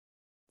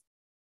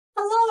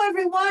Hello,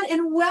 everyone,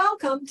 and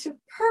welcome to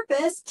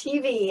Purpose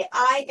TV.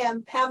 I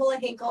am Pamela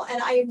Hinkle, and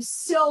I am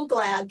so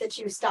glad that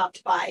you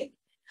stopped by.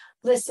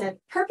 Listen,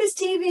 Purpose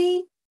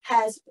TV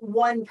has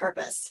one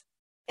purpose,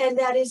 and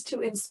that is to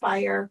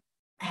inspire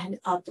and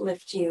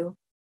uplift you.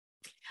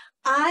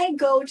 I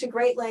go to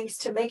great lengths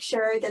to make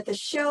sure that the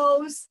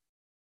shows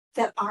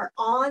that are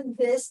on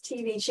this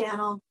TV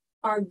channel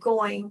are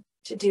going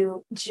to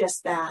do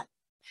just that.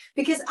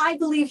 Because I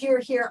believe you're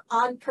here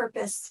on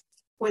purpose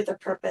with a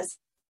purpose,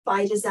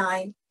 by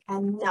design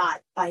and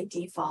not by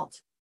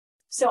default.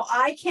 So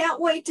I can't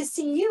wait to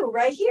see you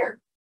right here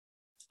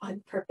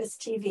on Purpose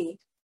TV.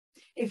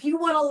 If you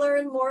want to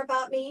learn more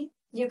about me,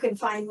 you can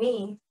find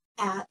me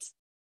at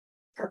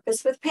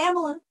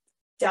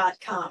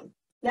purposewithpamela.com.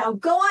 Now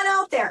go on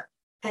out there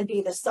and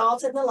be the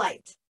salt and the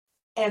light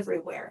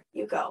everywhere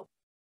you go.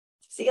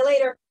 See you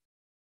later.